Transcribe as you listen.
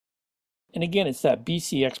And again, it's that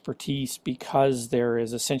BC expertise because there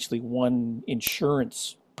is essentially one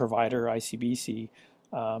insurance provider, ICBC.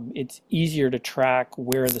 It's easier to track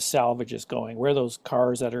where the salvage is going, where those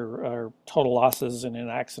cars that are total losses and in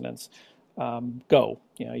accidents go.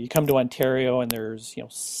 You come to Ontario and there's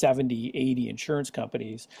 70, 80 insurance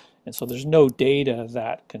companies, and so there's no data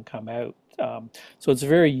that can come out. So it's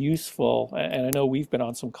very useful, and I know we've been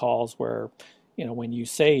on some calls where when you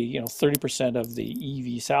say 30% of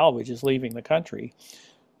the EV salvage is leaving the country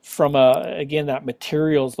from again that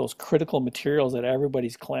materials, those critical materials that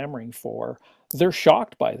everybody's clamoring for, they're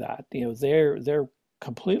shocked by that. They're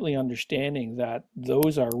completely understanding that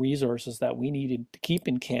those are resources that we needed to keep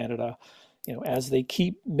in Canada. As they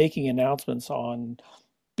keep making announcements on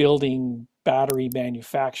building battery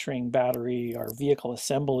manufacturing, battery or vehicle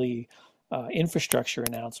assembly infrastructure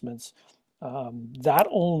announcements, that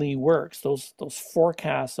only works. Those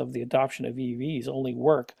forecasts of the adoption of EVs only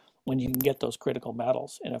work when you can get those critical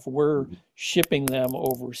metals. And if we're shipping them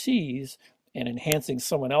overseas and enhancing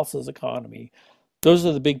someone else's economy, those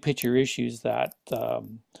are the big picture issues that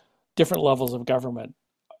different levels of government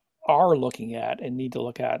are looking at and need to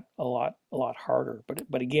look at a lot harder.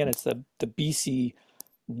 But again, it's the BC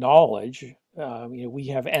knowledge. We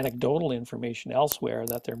have anecdotal information elsewhere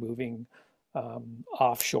that they're moving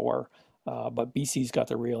offshore, but BC's got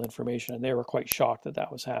the real information, and they were quite shocked that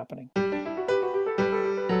that was happening.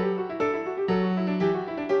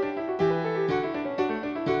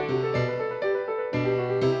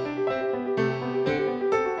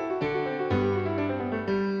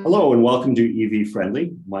 Hello and welcome to EV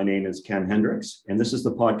Friendly. My name is Ken Hendricks, and this is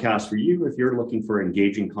the podcast for you if you're looking for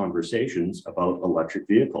engaging conversations about electric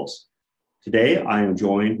vehicles. Today, I am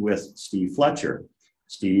joined with Steve Fletcher.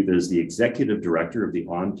 Steve is the Executive Director of the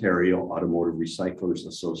Ontario Automotive Recyclers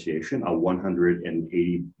Association, a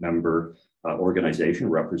 180-member organization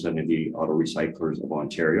representing the Auto Recyclers of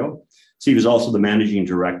Ontario. Steve is also the Managing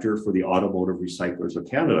Director for the Automotive Recyclers of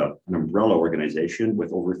Canada, an umbrella organization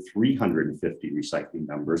with over 350 recycling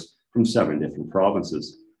members from 7 different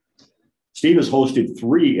provinces. Steve has hosted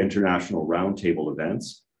 3 international roundtable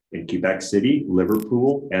events in Quebec City,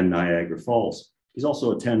 Liverpool, and Niagara Falls. He's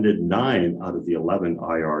also attended 9 out of the 11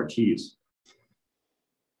 IRTs.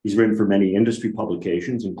 He's written for many industry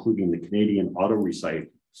publications, including the Canadian Auto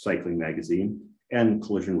Recycling Magazine and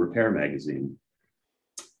Collision Repair Magazine.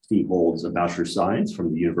 Steve holds a Bachelor of Science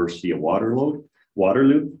from the University of Waterloo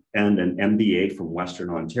and an MBA from Western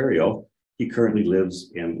Ontario. He currently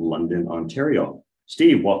lives in London, Ontario.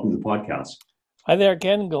 Steve, welcome to the podcast. Hi there,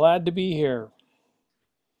 Ken. Glad to be here.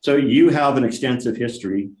 So you have an extensive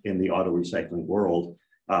history in the auto recycling world,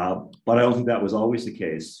 but I don't think that was always the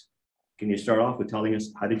case. Can you start off with telling us,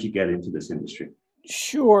 how did you get into this industry?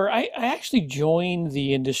 Sure. I actually joined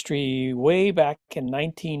the industry way back in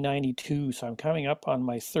 1992, so I'm coming up on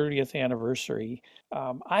my 30th anniversary.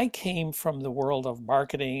 I came from the world of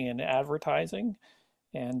marketing and advertising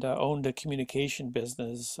and owned a communication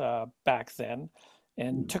business back then,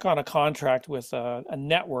 and took on a contract with a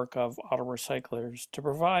network of auto recyclers to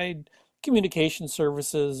provide communication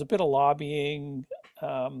services, a bit of lobbying,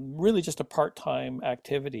 really just a part-time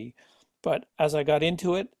activity. But as I got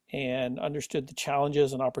into it and understood the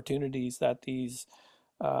challenges and opportunities that these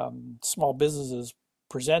small businesses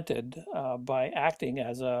presented by acting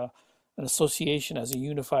as an association, as a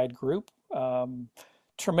unified group,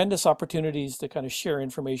 tremendous opportunities to kind of share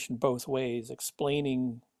information both ways,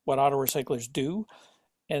 explaining what auto recyclers do,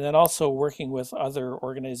 and then also working with other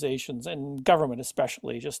organizations and government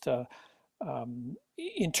especially, just to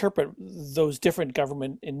interpret those different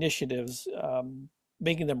government initiatives,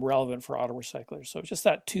 making them relevant for auto recyclers. So just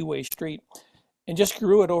that two-way street, and just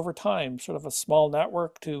grew it over time, sort of a small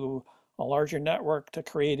network to a larger network to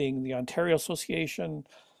creating the Ontario Association.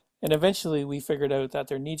 And eventually we figured out that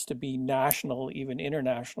there needs to be national, even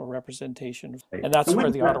international representation. And that's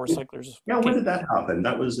where the auto recyclers when did that happen?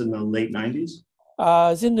 That was in the late 90s? It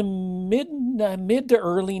was in the mid to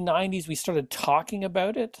early 90s we started talking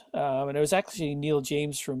about it. And it was actually Neil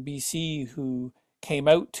James from BC who came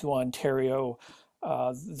out to Ontario.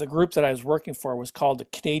 The group that I was working for was called the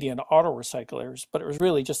Canadian Auto Recyclers, but it was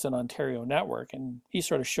really just an Ontario network. And he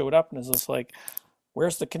sort of showed up and was just like,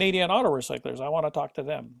 where's the Canadian Auto Recyclers? I want to talk to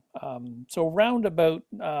them. So around about,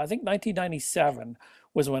 I think 1997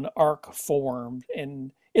 was when ARC formed,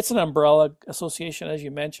 and it's an umbrella association, as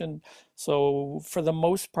you mentioned. So for the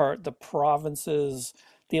most part, the provinces,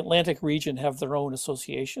 the Atlantic region have their own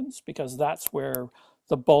associations because that's where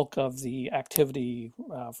the bulk of the activity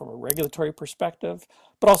from a regulatory perspective,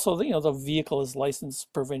 but also the vehicle is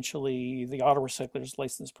licensed provincially, the auto recycler is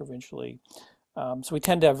licensed provincially. So we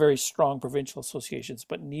tend to have very strong provincial associations,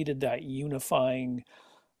 but needed that unifying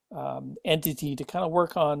entity to kind of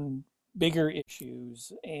work on bigger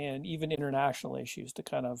issues and even international issues to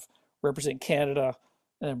kind of represent Canada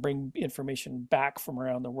and then bring information back from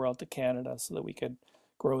around the world to Canada so that we could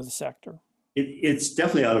grow the sector. It's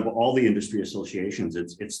definitely, out of all the industry associations,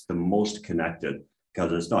 it's the most connected,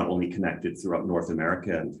 because it's not only connected throughout North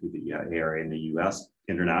America and through the area in the US,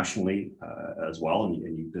 internationally as well. And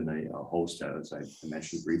you've been a host, as I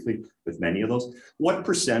mentioned briefly, with many of those. What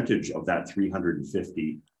percentage of that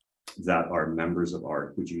 350 that are members of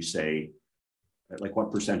ARC would you say, like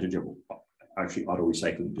what percentage of actually auto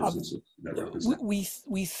recycling businesses that represent?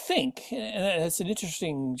 We think, and it's an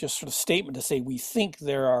interesting just sort of statement to say, we think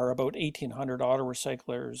there are about 1,800 auto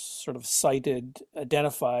recyclers sort of cited,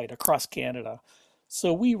 identified across Canada.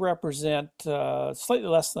 So we represent slightly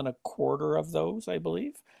less than a quarter of those, I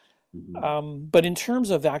believe. But in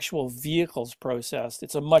terms of actual vehicles processed,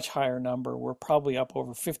 it's a much higher number. We're probably up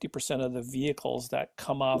over 50% of the vehicles that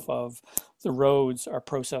come off of the roads are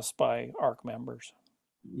processed by ARC members.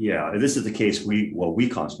 Yeah, this is the case we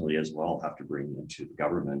constantly as well have to bring into the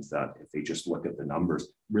government, that if they just look at the numbers,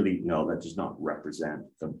 really, no, that does not represent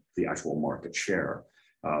the actual market share.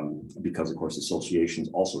 Because of course associations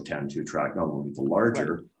also tend to attract not only the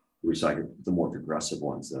larger recyclers, the more progressive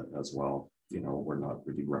ones as well. We're not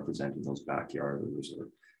really representing those backyarders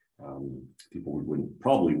or people we wouldn't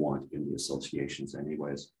probably want in the associations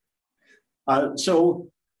anyways.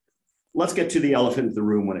 So let's get to the elephant in the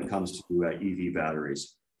room when it comes to EV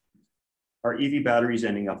batteries. Are EV batteries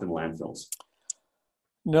ending up in landfills?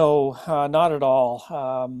 No, not at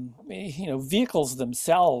all. Vehicles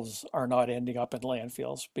themselves are not ending up in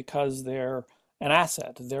landfills because they're an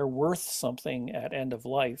asset. They're worth something at end of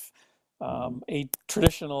life. A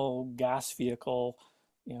traditional gas vehicle,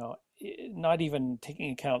 not even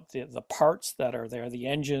taking account the parts that are there, the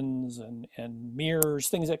engines and mirrors,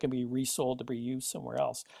 things that can be resold to be used somewhere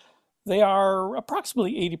else. They are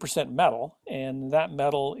approximately 80% metal, and that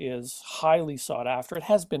metal is highly sought after. It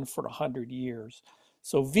has been for 100 years.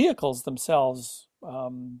 So vehicles themselves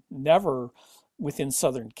never within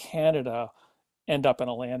southern Canada end up in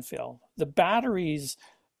a landfill. The batteries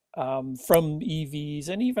from EVs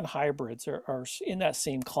and even hybrids are in that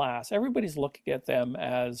same class. Everybody's looking at them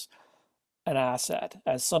as an asset,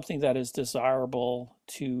 as something that is desirable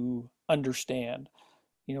to understand.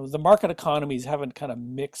 The market economies haven't kind of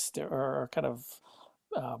mixed or kind of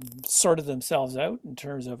sorted themselves out in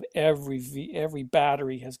terms of every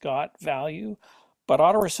battery has got value. But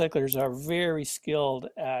auto recyclers are very skilled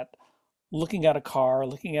at looking at a car,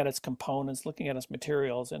 looking at its components, looking at its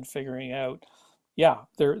materials, and figuring out, yeah,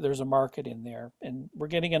 there's a market in there. And we're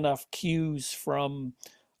getting enough cues from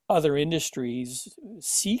other industries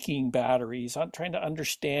seeking batteries, trying to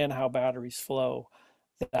understand how batteries flow,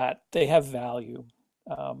 that they have value.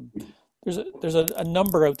 There's a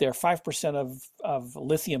number out there. 5% of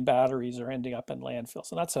lithium batteries are ending up in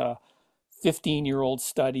landfills, and that's a 15-year-old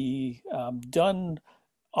study done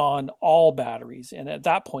on all batteries. And at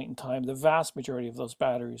that point in time, the vast majority of those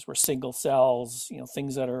batteries were single cells,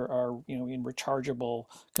 things that are in rechargeable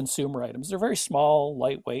consumer items. They're very small,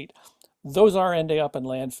 lightweight. Those are ending up in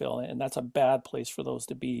landfill, and that's a bad place for those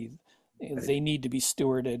to be. They need to be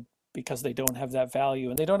stewarded because they don't have that value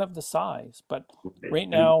and they don't have the size. But right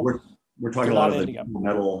now, we're talking a lot of the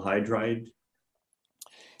metal hydride.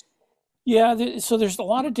 Yeah, so there's a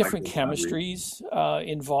lot of different chemistries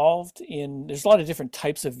involved in. There's a lot of different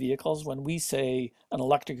types of vehicles. When we say an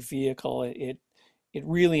electric vehicle, it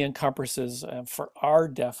really encompasses, for our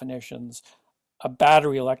definitions, a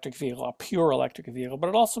battery electric vehicle, a pure electric vehicle, but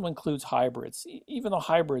it also includes hybrids. Even though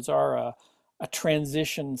hybrids are a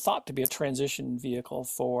transition, thought to be a transition vehicle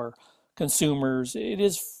for consumers, it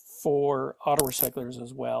is for auto recyclers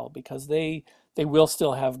as well, because they will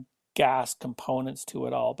still have gas components to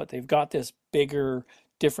it all, but they've got this bigger,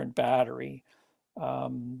 different battery. A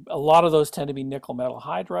lot of those tend to be nickel metal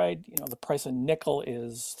hydride. The price of nickel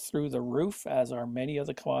is through the roof, as are many of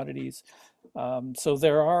the commodities. So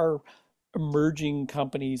there are emerging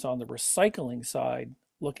companies on the recycling side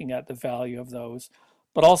looking at the value of those,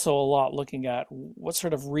 but also a lot looking at what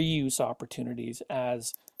sort of reuse opportunities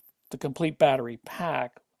as the complete battery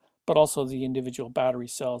pack, but also the individual battery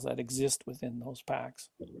cells that exist within those packs.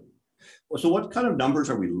 Well, so what kind of numbers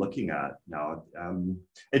are we looking at now?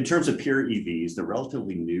 In terms of pure EVs, they're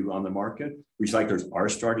relatively new on the market. Recyclers are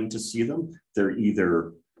starting to see them. They're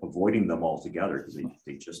either avoiding them altogether because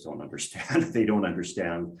they just don't understand. They don't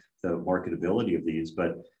understand the marketability of these.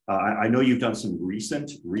 But I know you've done some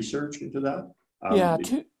recent research into that.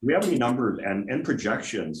 Do we have any numbers and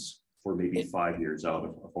projections for maybe 5 years out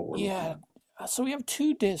of what we're looking at? So we have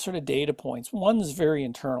two sort of data points. One's very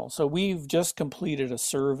internal. So we've just completed a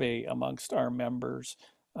survey amongst our members,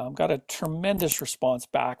 got a tremendous response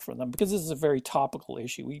back from them because this is a very topical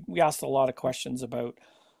issue. We asked a lot of questions about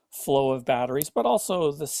flow of batteries, but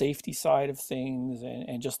also the safety side of things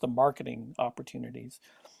and just the marketing opportunities.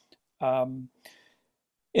 Um,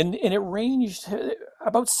 and it ranged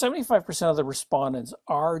about 75% of the respondents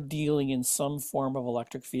are dealing in some form of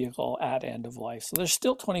electric vehicle at end of life. So there's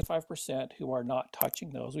still 25% who are not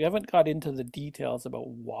touching those. We haven't got into the details about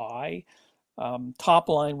why. Top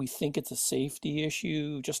line, we think it's a safety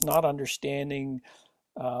issue, just not understanding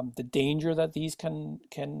the danger that these can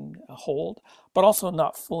hold, but also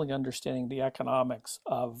not fully understanding the economics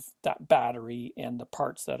of that battery and the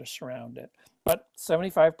parts that are surround it. But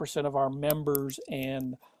 75% of our members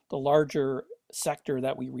and the larger sector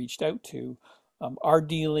that we reached out to are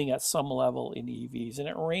dealing at some level in EVs, and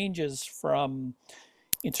it ranges from,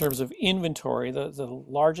 in terms of inventory, the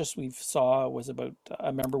largest we saw was about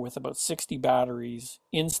a member with about 60 batteries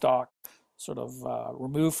in stock, sort of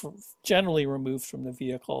generally removed from the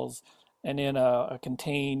vehicles and in a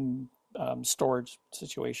contained storage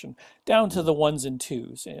situation, down to the ones and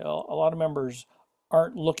twos. You know, a lot of members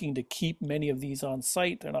aren't looking to keep many of these on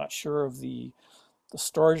site. They're not sure of the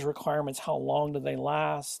storage requirements. How long do they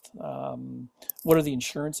last? What are the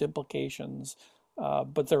insurance implications?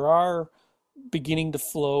 But there are beginning to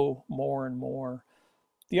flow more and more.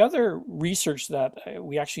 The other research that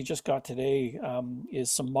we actually just got today is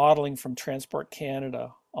some modeling from Transport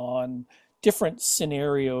Canada on different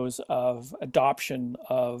scenarios of adoption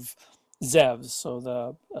of ZEVs,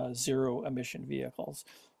 so the zero emission vehicles,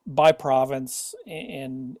 by province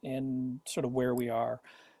and sort of where we are.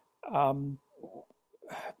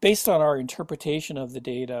 Based on our interpretation of the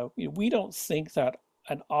data, we don't think that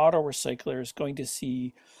an auto recycler is going to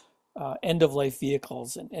see end of life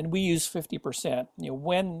vehicles, and we use 50%.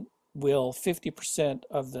 When will 50%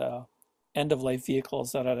 of the end of life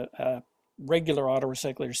vehicles that a regular auto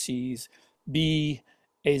recycler sees be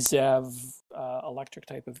a ZEV electric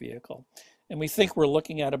type of vehicle? And we think we're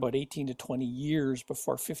looking at about 18 to 20 years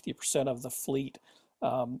before 50% of the fleet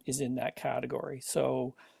is in that category.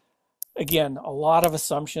 So again, a lot of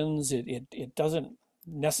assumptions. It doesn't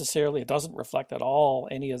necessarily, it doesn't reflect at all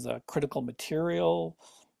any of the critical material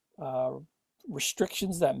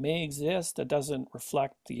restrictions that may exist. It doesn't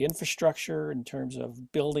reflect the infrastructure in terms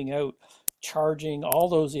of building out charging, all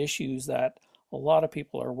those issues that a lot of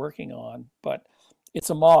people are working on. But it's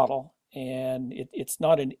a model, and it's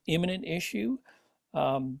not an imminent issue,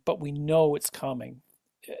 but we know it's coming.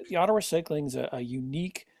 The auto recycling is a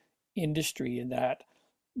unique industry in that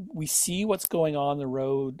we see what's going on the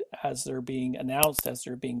road as they're being announced, as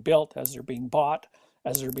they're being built, as they're being bought,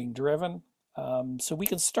 as they're being driven. So we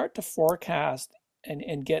can start to forecast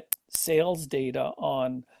and get sales data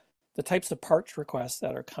on the types of parts requests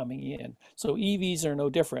that are coming in. So EVs are no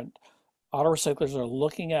different. Auto recyclers are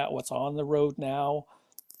looking at what's on the road now,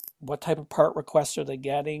 what type of part requests are they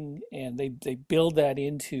getting, and they build that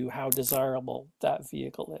into how desirable that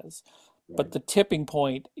vehicle is. But the tipping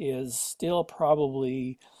point is still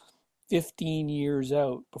probably 15 years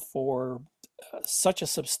out before such a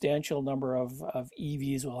substantial number of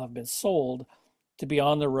EVs will have been sold to be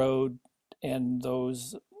on the road, and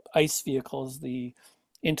those ICE vehicles, the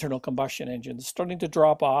internal combustion engines, starting to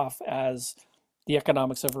drop off as the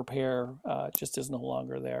economics of repair just is no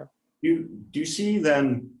longer there. Do you see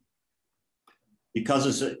then, because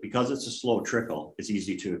it's a slow trickle, it's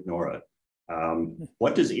easy to ignore it.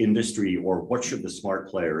 What does industry, or what should the smart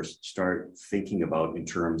players start thinking about in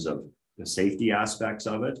terms of the safety aspects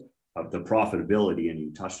of it, of the profitability, and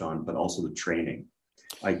you touched on, but also the training?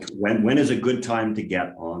 Like when is a good time to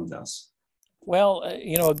get on this? Well,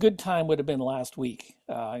 a good time would have been last week,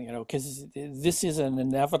 because this is an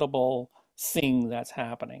inevitable thing that's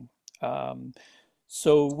happening.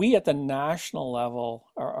 So we at the national level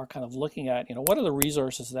are kind of looking at, what are the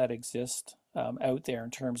resources that exist out there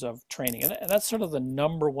in terms of training. And that's sort of the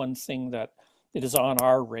number one thing that is on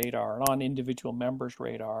our radar and on individual members'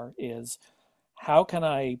 radar is, how can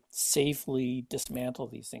I safely dismantle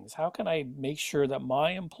these things? How can I make sure that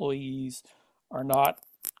my employees are not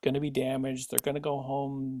going to be damaged? They're going to go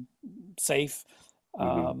home safe.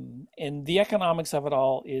 And the economics of it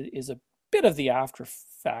all is a bit of the after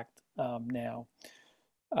fact now.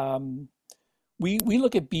 We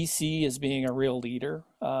look at BC as being a real leader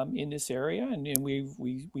in this area, and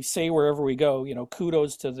we say wherever we go,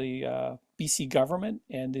 kudos to the BC government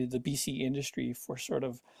and the BC industry for sort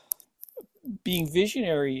of being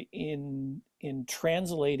visionary in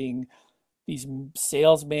translating these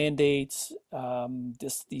sales mandates,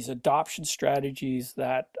 these adoption strategies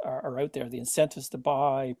that are out there, the incentives to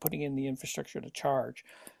buy, putting in the infrastructure to charge.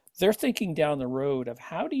 They're thinking down the road of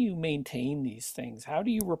how do you maintain these things? How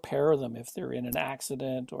do you repair them if they're in an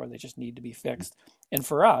accident or they just need to be fixed? And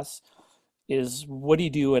for us, is what do you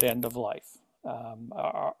do at end of life?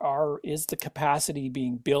 Is the capacity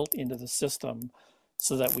being built into the system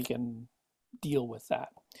so that we can deal with that?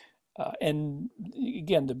 And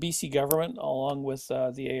again, the BC government, along with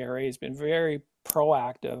the ARA, has been very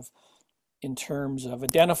proactive in terms of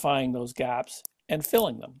identifying those gaps and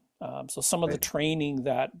filling them. So some of the training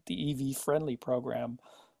that the EV Friendly program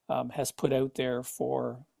has put out there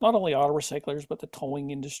for not only auto recyclers, but the towing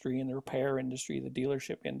industry and the repair industry, the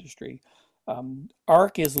dealership industry.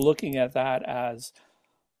 ARC is looking at that as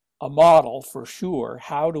a model for sure.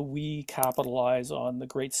 How do we capitalize on the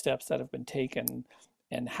great steps that have been taken,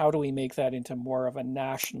 and how do we make that into more of a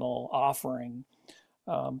national offering?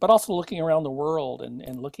 But also looking around the world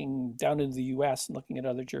and looking down into the US and looking at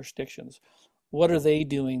other jurisdictions. What are they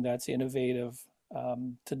doing that's innovative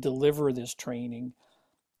to deliver this training?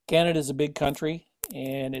 Canada is a big country,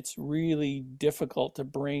 and it's really difficult to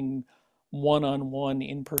bring one-on-one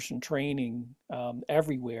in-person training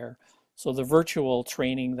everywhere. So the virtual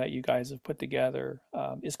training that you guys have put together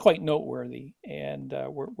is quite noteworthy, and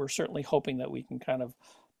we're certainly hoping that we can kind of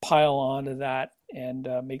pile onto that and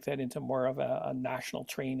make that into more of a national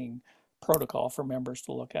training protocol for members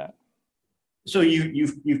to look at. So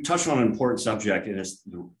you've touched on an important subject, and it's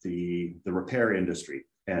the repair industry,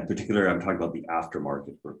 and particularly I'm talking about the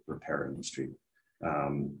aftermarket repair industry,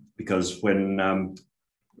 because when a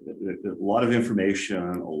lot of information,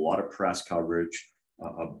 a lot of press coverage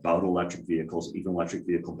about electric vehicles, even electric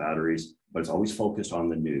vehicle batteries, but it's always focused on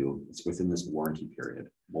the new. It's within this warranty period.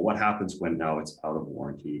 Well, what happens when now it's out of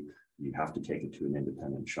warranty? You have to take it to an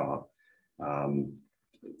independent shop.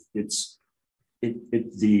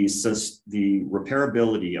 The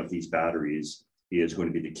repairability of these batteries is going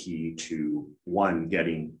to be the key to, one,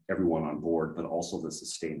 getting everyone on board, but also the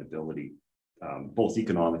sustainability, both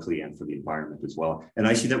economically and for the environment as well. And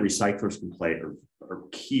I see that recyclers can play a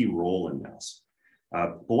key role in this.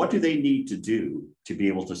 But what do they need to do to be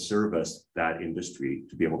able to service that industry,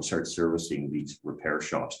 to be able to start servicing these repair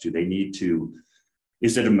shops? Do they need to,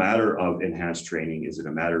 is it a matter of enhanced training? Is it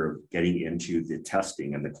a matter of getting into the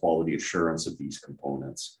testing and the quality assurance of these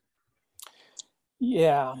components?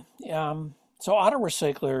 Yeah. So auto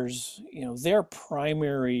recyclers, their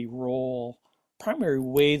primary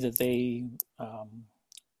way that they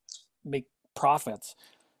make profits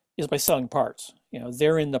is by selling parts.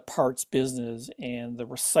 They're in the parts business, and the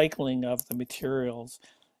recycling of the materials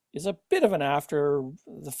is a bit of an after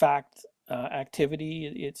the fact activity.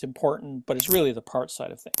 It's important, but it's really the parts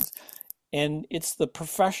side of things. And it's the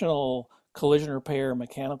professional collision repair,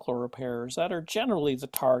 mechanical repairers that are generally the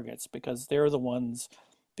targets, because they're the ones,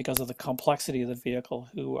 because of the complexity of the vehicle,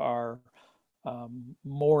 who are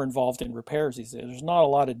more involved in repairs these days. There's not a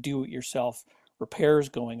lot of do-it-yourself repairs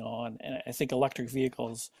going on, and I think electric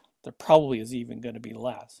vehicles, there probably is even going to be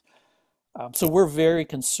less. So we're very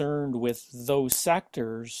concerned with those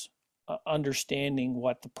sectors, understanding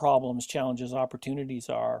what the problems, challenges, opportunities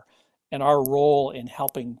are, and our role in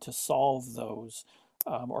helping to solve those,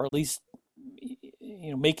 or at least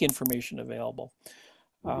make information available.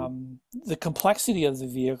 The complexity of the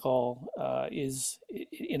vehicle is,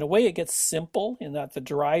 in a way, it gets simple in that the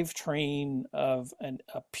drivetrain of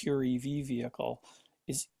a pure EV vehicle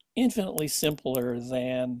is infinitely simpler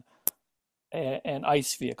than an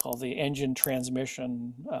ICE vehicle. The engine,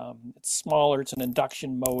 transmission, it's smaller. It's an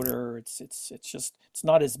induction motor. It's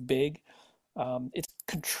not as big. Its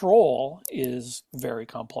control is very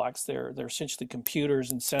complex. They're essentially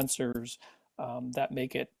computers and sensors that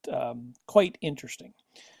make it quite interesting.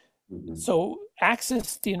 Mm-hmm. So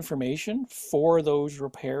access the information for those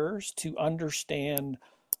repairers to understand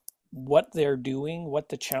what they're doing, what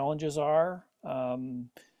the challenges are.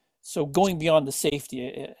 So going beyond the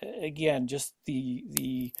safety, again, just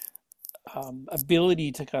the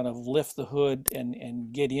ability to kind of lift the hood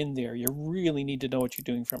and get in there. You really need to know what you're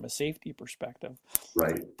doing from a safety perspective.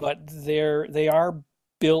 Right. But they are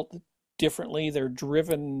built differently. They're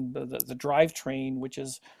driven, the drivetrain, which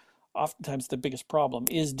is oftentimes the biggest problem,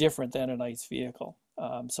 is different than an ICE vehicle.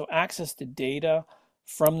 So access to data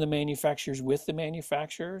from the manufacturers with the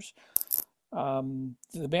manufacturers. The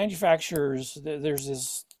manufacturers, there's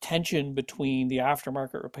this tension between the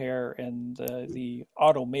aftermarket repair and the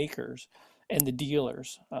automakers and the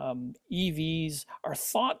dealers. EVs are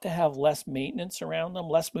thought to have less maintenance around them,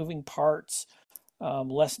 less moving parts,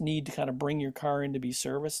 less need to kind of bring your car in to be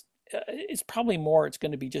serviced. it's probably more, it's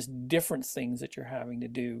going to be just different things that you're having to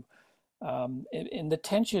do. And the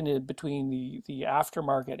tension between the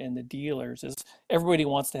aftermarket and the dealers is everybody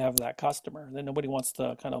wants to have that customer. Then nobody wants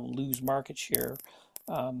to kind of lose market share.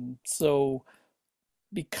 So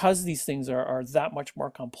because these things are that much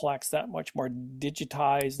more complex, that much more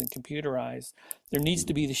digitized and computerized, there needs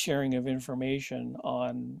to be the sharing of information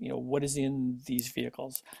on, what is in these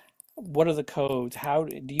vehicles. What are the codes? How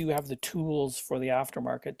do you have the tools for the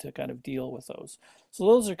aftermarket to kind of deal with those? So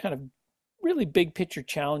those are kind of really big picture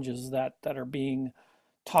challenges that are being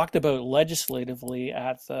talked about legislatively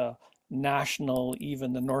at the national,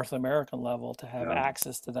 even the North American level, to have Yeah.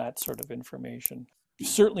 access to that sort of information.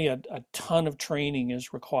 Certainly a ton of training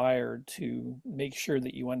is required to make sure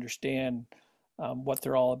that you understand what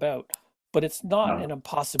they're all about. But it's not Yeah. an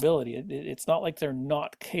impossibility. It's not like they're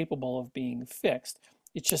not capable of being fixed.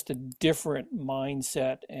 It's just a different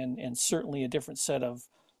mindset and certainly a different set of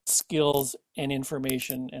skills and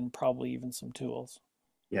information and probably even some tools.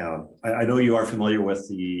 Yeah, I know you are familiar with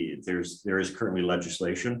there is currently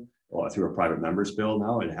legislation through a private members bill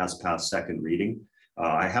now. It has passed second reading.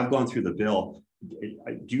 I have gone through the bill.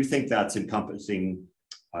 Do you think that's encompassing,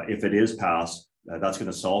 if it is passed, that's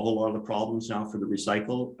going to solve a lot of the problems now for the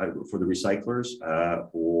recyclers,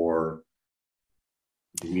 or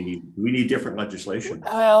do we need different legislation?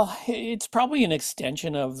 Well, it's probably an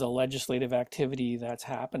extension of the legislative activity that's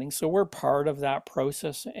happening. So we're part of that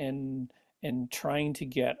process and trying to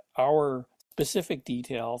get our specific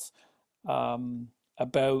details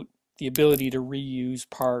about the ability to reuse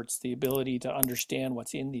parts, the ability to understand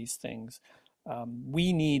what's in these things.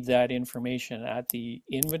 We need that information at the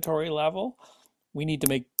inventory level. We need to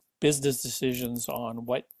make business decisions on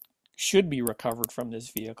what should be recovered from this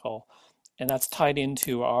vehicle. And that's tied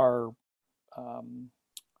into our um,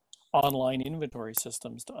 online inventory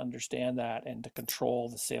systems to understand that and to control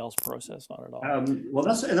the sales process on it all. Well,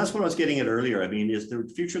 that's what I was getting at earlier. I mean, is the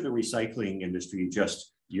future of the recycling industry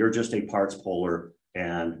you're just a parts puller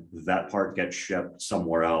and that part gets shipped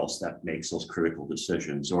somewhere else that makes those critical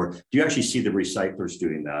decisions? Or do you actually see the recyclers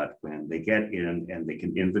doing that when they get in and they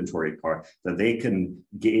can inventory part, that they can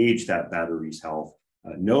gauge that battery's health,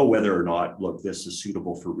 know whether or not, look, this is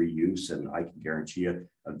suitable for reuse, and I can guarantee you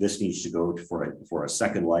this needs to go for a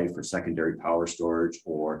second life or secondary power storage,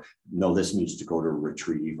 or no, this needs to go to a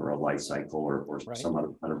retrieve or a life cycle or Right. some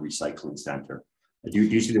other kind of recycling center. Do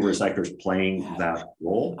you see the recyclers playing that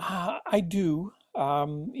role? I do.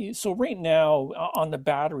 So right now, on the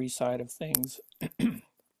battery side of things,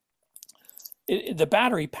 the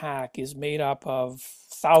battery pack is made up of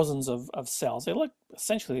thousands of cells. They look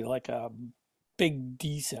essentially like a big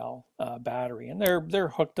D cell battery, and they're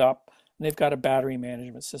hooked up, and they've got a battery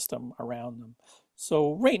management system around them.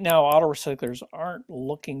 So right now, auto recyclers aren't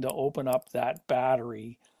looking to open up that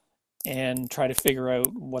battery and try to figure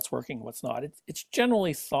out what's working, what's not. It's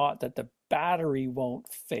generally thought that the battery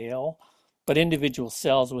won't fail, but individual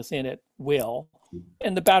cells within it will.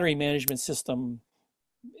 And the battery management system,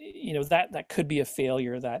 that could be a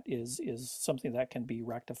failure that is something that can be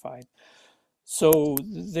rectified. So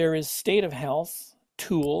there is state of health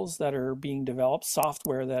tools that are being developed,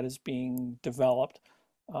 software that is being developed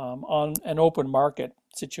on an open market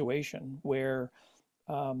situation where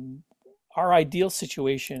our ideal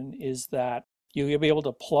situation is that you'll be able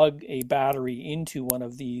to plug a battery into one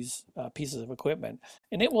of these pieces of equipment,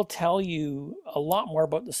 and it will tell you a lot more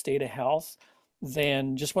about the state of health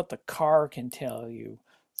than just what the car can tell you.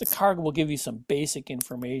 The car will give you some basic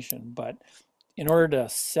information, but in order to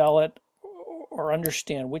sell it or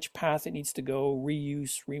understand which path it needs to go,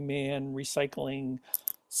 reuse, reman, recycling,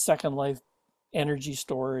 second life, energy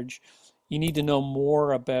storage, you need to know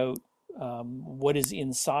more about what is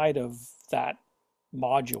inside of that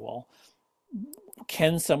module.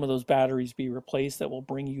 Can some of those batteries be replaced that will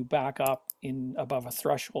bring you back up in above a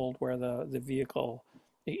threshold where the vehicle,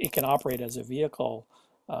 it can operate as a vehicle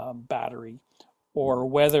battery, or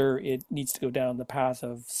whether it needs to go down the path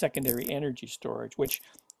of secondary energy storage, which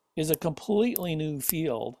is a completely new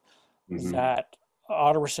field that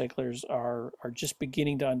auto recyclers are just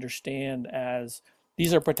beginning to understand, as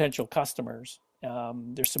these are potential customers.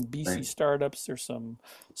 There's some BC startups, there's some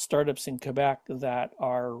startups in Quebec that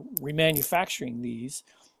are remanufacturing these,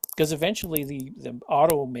 because eventually the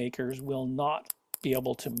automakers will not be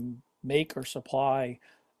able to make or supply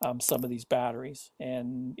some of these batteries,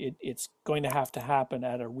 and it's going to have to happen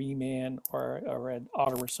at a reman or an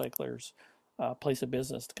auto recycler's place of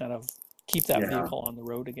business to kind of keep that vehicle on the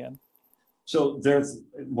road again. So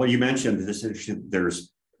you mentioned this issue.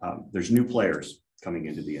 There's new players coming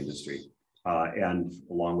into the industry, and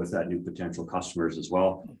along with that, new potential customers as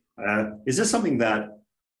well. Is this something that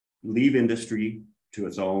leave industry to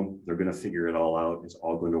its own. They're going to figure it all out. It's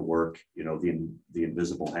all going to work, the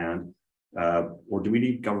invisible hand. Or do we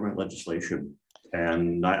need government legislation?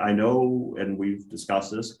 And I know, and we've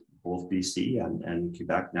discussed this, both BC and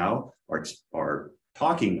Quebec now are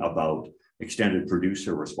talking about extended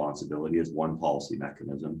producer responsibility as one policy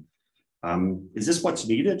mechanism. Is this what's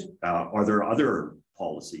needed? Are there other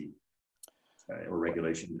policy or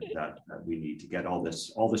regulation that we need to get all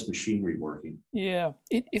this machinery working? Yeah,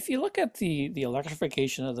 if you look at the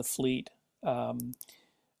electrification of the fleet,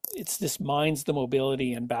 it's this mines the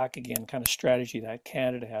mobility and back again kind of strategy that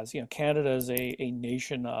Canada has. Canada is a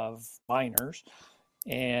nation of miners,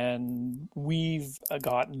 and we've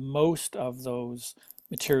got most of those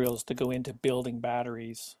materials to go into building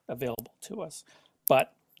batteries available to us.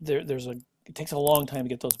 But it takes a long time to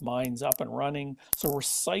get those mines up and running. So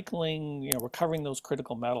recycling, recovering those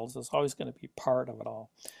critical metals is always going to be part of it all.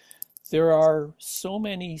 There are so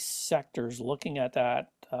many sectors looking at that,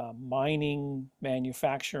 mining,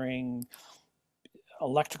 manufacturing,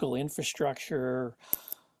 electrical infrastructure,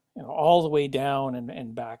 all the way down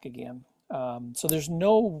and back again. So there's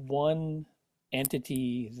no one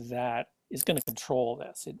entity that is going to control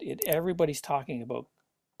this. Everybody's talking about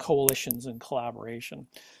coalitions and collaboration.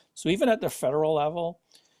 So even at the federal level,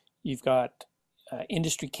 you've got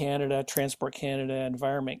Industry Canada, Transport Canada,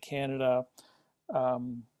 Environment Canada,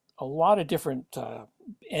 a lot of different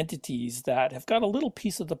entities that have got a little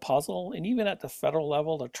piece of the puzzle. And even at the federal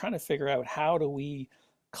level, they're trying to figure out, how do we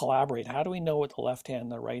collaborate? How do we know what the left hand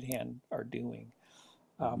and the right hand are doing?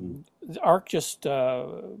 ARC just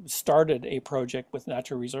started a project with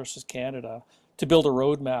Natural Resources Canada to build a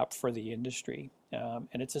roadmap for the industry.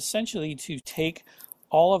 And it's essentially to take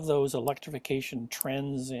all of those electrification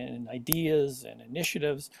trends and ideas and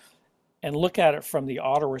initiatives and look at it from the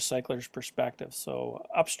auto recycler's perspective. So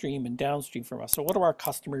upstream and downstream from us. So what do our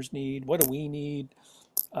customers need? What do we need?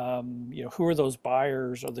 Who are those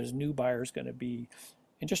buyers or those new buyers going to be?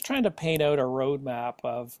 And just trying to paint out a roadmap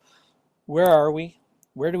of where are we?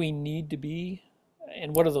 Where do we need to be?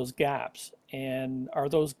 And what are those gaps? And are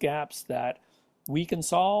those gaps that we can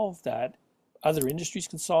solve, that other industries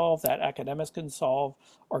can solve, that academics can solve,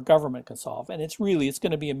 or government can solve? And it's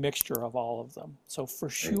going to be a mixture of all of them. So for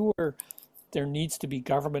sure, there needs to be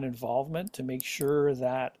government involvement to make sure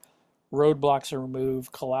that roadblocks are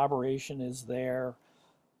removed, collaboration is there.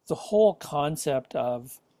 The whole concept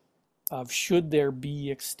of should there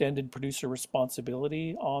be extended producer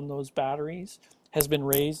responsibility on those batteries has been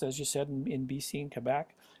raised, as you said, in BC and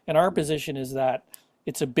Quebec. And our position is that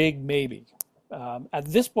it's a big maybe. At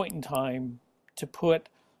this point in time, to put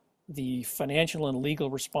the financial and legal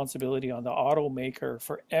responsibility on the automaker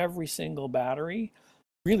for every single battery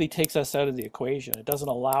really takes us out of the equation. It doesn't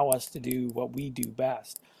allow us to do what we do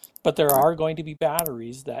best. But there are going to be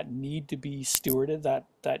batteries that need to be stewarded,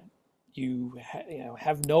 that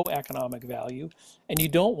have no economic value, and you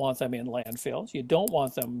don't want them in landfills. You don't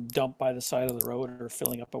want them dumped by the side of the road or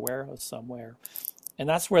filling up a warehouse somewhere. And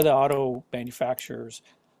that's where the auto manufacturers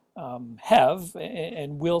have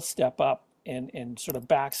and will step up and sort of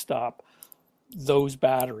backstop those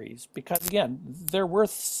batteries, because again, they're worth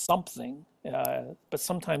something, but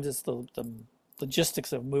sometimes it's the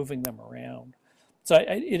logistics of moving them around. So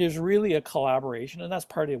it is really a collaboration, and that's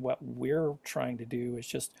part of what we're trying to do, is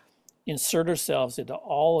just insert ourselves into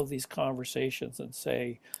all of these conversations and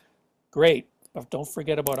say, great, but don't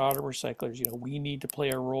forget about auto recyclers. We need to play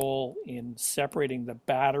a role in separating the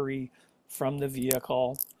battery from the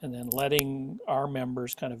vehicle and then letting our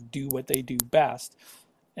members kind of do what they do best.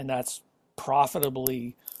 And that's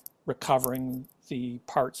profitably recovering the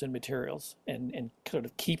parts and materials and kind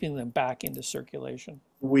of keeping them back into circulation.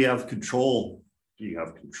 We have control. You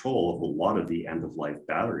have control of a lot of the end-of-life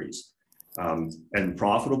batteries. And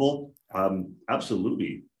profitable,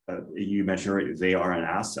 absolutely. You mentioned earlier, they are an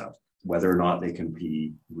asset, whether or not they can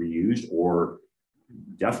be reused or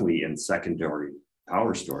definitely in secondary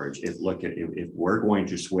power storage. If we're going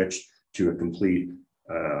to switch to a complete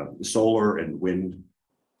solar and wind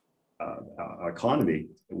economy,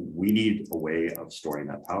 we need a way of storing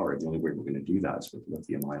that power. The only way we're going to do that is with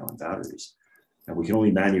lithium-ion batteries, and we can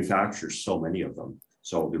only manufacture so many of them.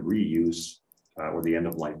 So the reuse or the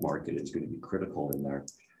end-of-life market is going to be critical in there.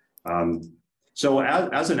 So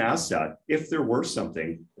as an asset, if there were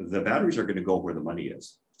something, the batteries are going to go where the money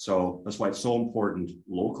is. So that's why it's so important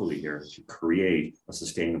locally here to create a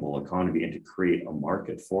sustainable economy and to create a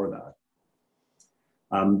market for that.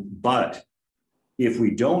 But if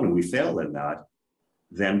we don't and we fail in that,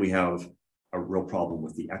 then we have a real problem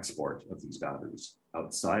with the export of these batteries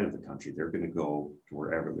outside of the country. They're going to go to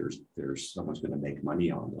wherever there's someone's going to make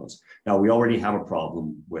money on those. Now, we already have a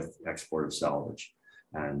problem with export of salvage.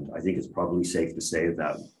 And I think it's probably safe to say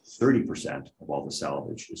that 30% of all the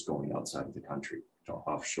salvage is going outside of the country, to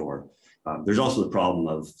offshore. There's also the problem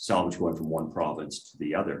of salvage going from one province to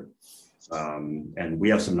the other. And we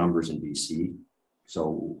have some numbers in BC.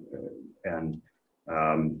 So,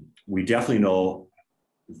 we definitely know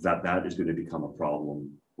that that is going to become a problem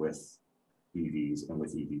with EVs and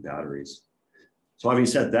with EV batteries. So having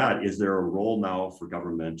said that, is there a role now for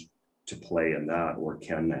government to play in that, or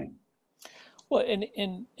can they? Well,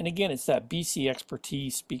 and again, it's that BC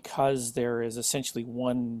expertise because there is essentially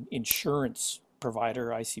one insurance provider,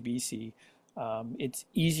 ICBC. It's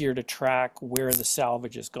easier to track where the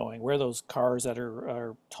salvage is going, where those cars that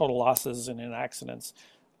are total losses and in accidents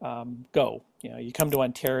go. You come to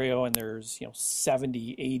Ontario and there's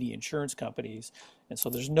 70, 80 insurance companies, and so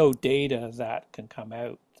there's no data that can come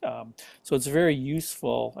out. So it's very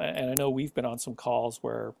useful, and I know we've been on some calls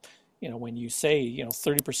where when you say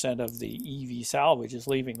 30% of the EV salvage is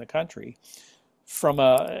leaving the country from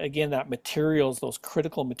again, that materials, those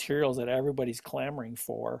critical materials that everybody's clamoring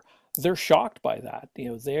for, they're shocked by that.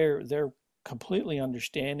 They're completely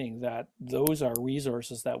understanding that those are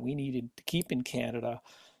resources that we needed to keep in Canada.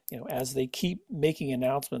 As they keep making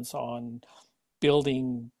announcements on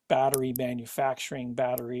building battery manufacturing,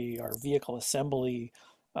 battery or vehicle assembly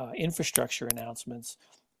infrastructure announcements,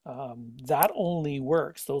 that only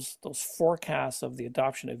works. Those forecasts of the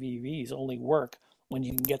adoption of EVs only work when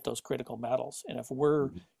you can get those critical metals. And if we're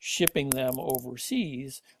shipping them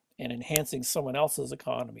overseas and enhancing someone else's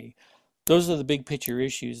economy, those are the big picture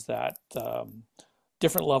issues that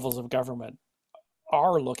different levels of government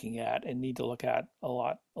are looking at and need to look at a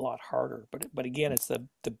lot harder. But again, it's the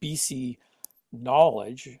BC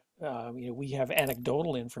knowledge. We have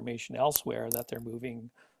anecdotal information elsewhere that they're moving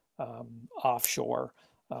offshore,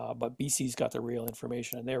 but BC's got the real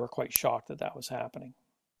information, and they were quite shocked that that was happening.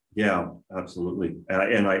 Yeah, absolutely.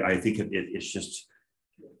 And I think it's just,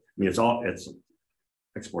 I mean, it's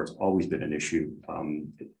export's always been an issue.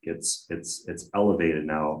 It's elevated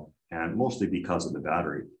now, and mostly because of the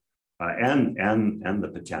battery, and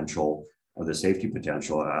the potential, the safety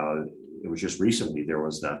potential. It was just recently there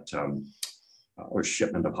was that a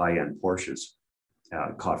shipment of high-end Porsches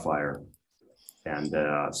caught fire and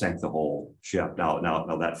sank the whole ship.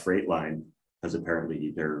 Now that freight line has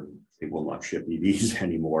apparently they will not ship EVs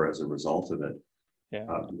anymore as a result of it. Yeah.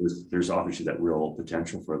 There's obviously that real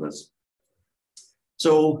potential for this.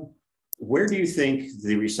 So where do you think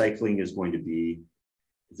the recycling industry is going to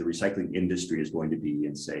be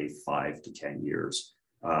in, say, 5 to 10 years?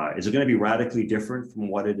 Is it going to be radically different from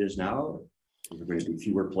what it is now? Is there going to be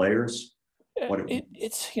fewer players?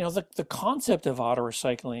 It's the concept of auto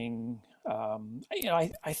recycling,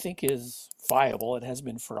 I think is viable. It has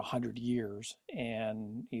been for 100 years,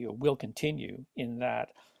 and will continue in that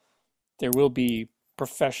there will be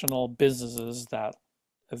professional businesses that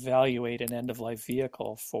evaluate an end-of-life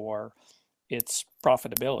vehicle for its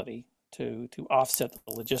profitability to offset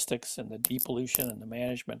the logistics and the depollution and the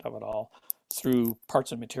management of it all through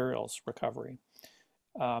parts and materials recovery.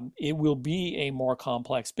 It will be a more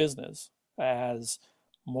complex business as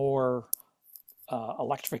more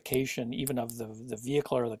electrification, even of the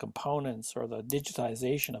vehicle or the components or the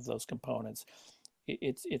digitization of those components.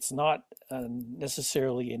 It's not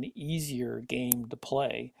necessarily an easier game to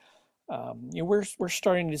play. We're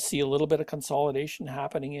starting to see a little bit of consolidation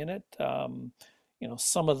happening in it.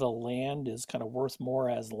 Some of the land is kind of worth more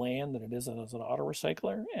as land than it is as an auto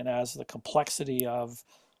recycler, and as the complexity of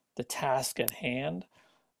the task at hand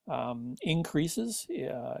increases,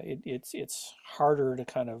 it's harder to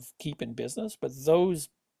kind of keep in business. But those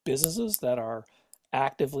businesses that are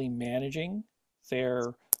actively managing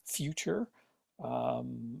their future,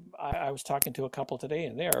 I was talking to a couple today,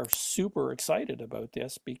 and they are super excited about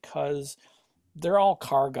this because they're all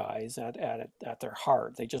car guys at their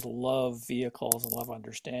heart. They just love vehicles and love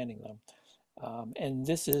understanding them. And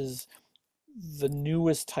this is the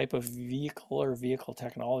newest type of vehicle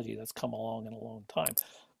technology that's come along in a long time.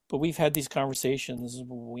 But we've had these conversations,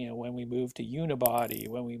 when we moved to unibody,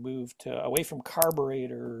 when we moved away from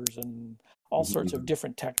carburetors and all sorts of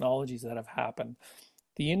different technologies that have happened.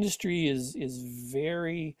 The industry is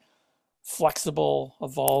very flexible,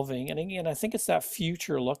 evolving. And again, I think it's that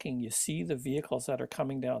future looking. You see the vehicles that are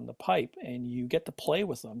coming down the pipe and you get to play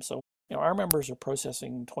with them. So, our members are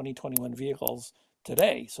processing 2021 vehicles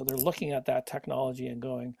today. So they're looking at that technology and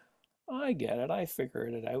going, I get it, I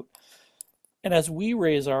figured it out. And as we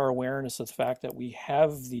raise our awareness of the fact that we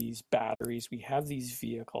have these batteries, we have these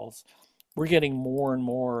vehicles, we're getting more and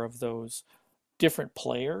more of those different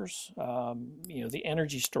players. The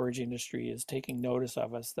energy storage industry is taking notice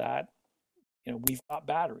of us that, we've got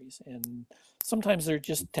batteries, and sometimes they're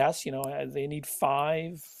just tests. They need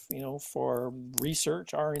 5, for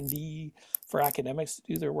research, R&D, for academics to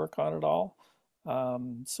do their work on it all.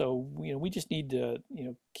 So we just need to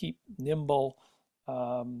keep nimble,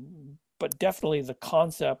 but definitely the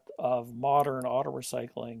concept of modern auto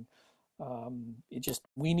recycling.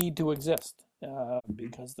 We need to exist,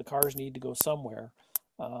 because the cars need to go somewhere.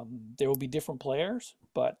 There will be different players,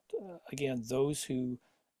 but again, those who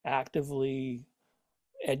actively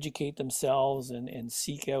educate themselves and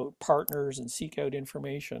seek out partners and seek out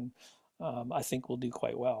information, I think will do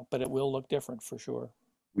quite well. But it will look different for sure.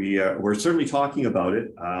 We're certainly talking about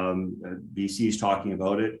it. BC is talking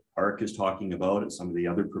about it. ARC is talking about it. Some of the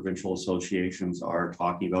other provincial associations are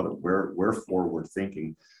talking about it. We're forward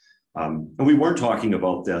thinking. And we weren't talking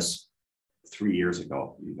about this 3 years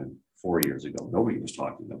ago, even 4 years ago. Nobody was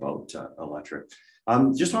talking about electric.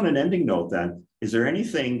 Just on an ending note then, is there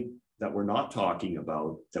anything that we're not talking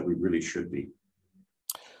about that we really should be?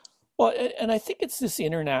 Well, and I think it's this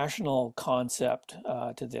international concept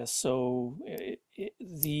to this. So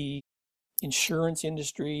the insurance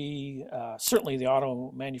industry, certainly the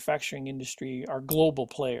auto manufacturing industry, are global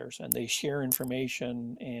players, and they share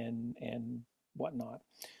information and whatnot.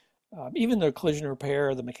 Even the collision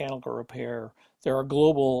repair, the mechanical repair, there are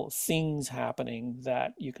global things happening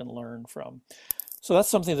that you can learn from. So that's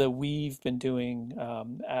something that we've been doing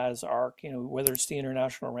as ARC, whether it's the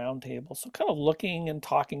International Roundtable. So kind of looking and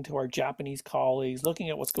talking to our Japanese colleagues, looking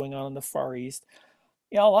at what's going on in the Far East.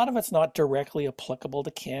 Yeah, a lot of it's not directly applicable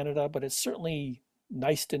to Canada, but it's certainly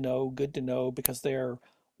nice to know, good to know, because they're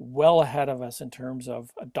well ahead of us in terms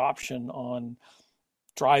of adoption on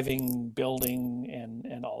driving, building,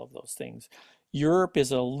 and all of those things. Europe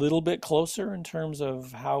is a little bit closer in terms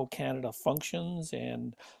of how Canada functions,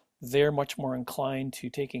 and they're much more inclined to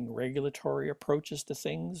taking regulatory approaches to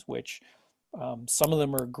things, which some of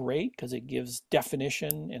them are great because it gives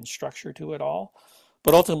definition and structure to it all.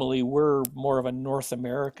 But ultimately, we're more of a North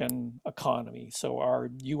American economy. So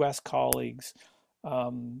our US colleagues,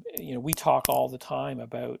 we talk all the time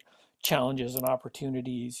about challenges and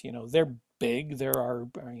opportunities. They're big. There are,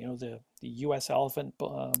 the US elephant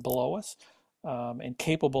below us, and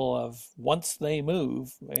capable of, once they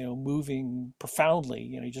move, moving profoundly.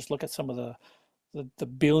 You just look at some of the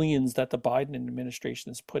billions that the Biden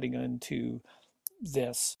administration is putting into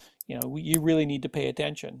this. You really need to pay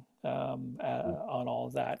attention on all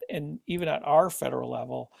of that. And even at our federal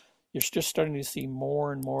level, you're just starting to see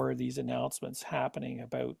more and more of these announcements happening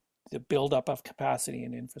about the buildup of capacity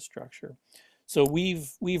and infrastructure. So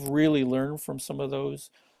we've really learned from some of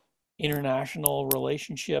those international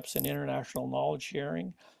relationships and international knowledge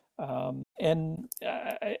sharing. And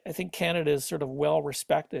I think Canada is sort of well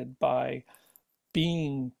respected by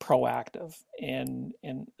being proactive. And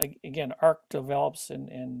again, ARC develops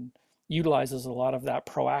and utilizes a lot of that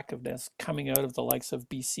proactiveness coming out of the likes of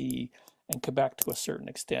BC and Quebec to a certain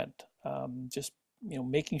extent. Just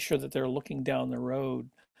making sure that they're looking down the road,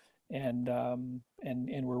 and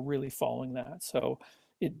we're really following that. So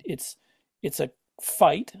it's a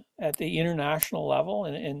fight at the international level,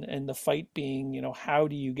 and the fight being, how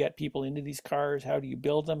do you get people into these cars? How do you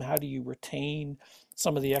build them? How do you retain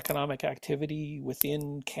some of the economic activity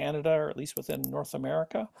within Canada, or at least within North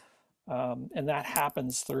America? And that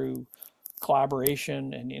happens through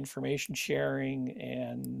collaboration and information sharing,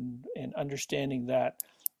 and understanding that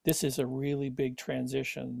this is a really big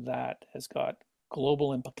transition that has got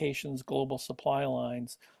global implications, global supply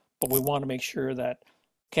lines, but we want to make sure that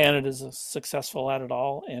Canada's successful at it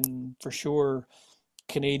all, and for sure,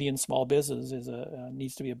 Canadian small business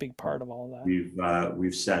needs to be a big part of all that.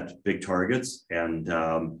 We've set big targets, and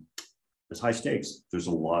there's high stakes. There's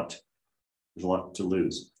a lot to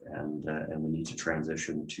lose, and we need to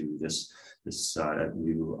transition to this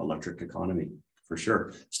new electric economy for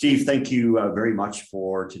sure. Steve, thank you very much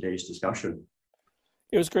for today's discussion.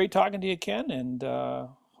 It was great talking to you, Ken, and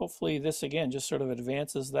hopefully this again just sort of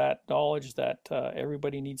advances that knowledge that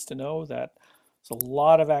everybody needs to know, that it's a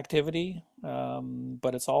lot of activity,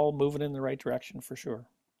 but it's all moving in the right direction for sure.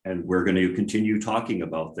 And we're going to continue talking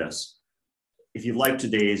about this. If you've liked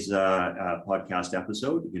today's podcast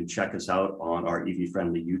episode, you can check us out on our EV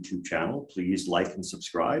Friendly YouTube channel. Please like and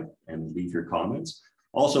subscribe and leave your comments.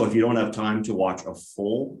 Also, if you don't have time to watch a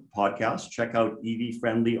full podcast, check out EV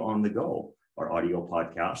Friendly on the Go, our audio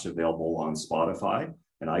podcast available on Spotify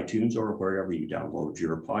and iTunes, or wherever you download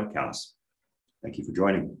your podcasts. Thank you for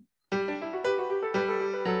joining.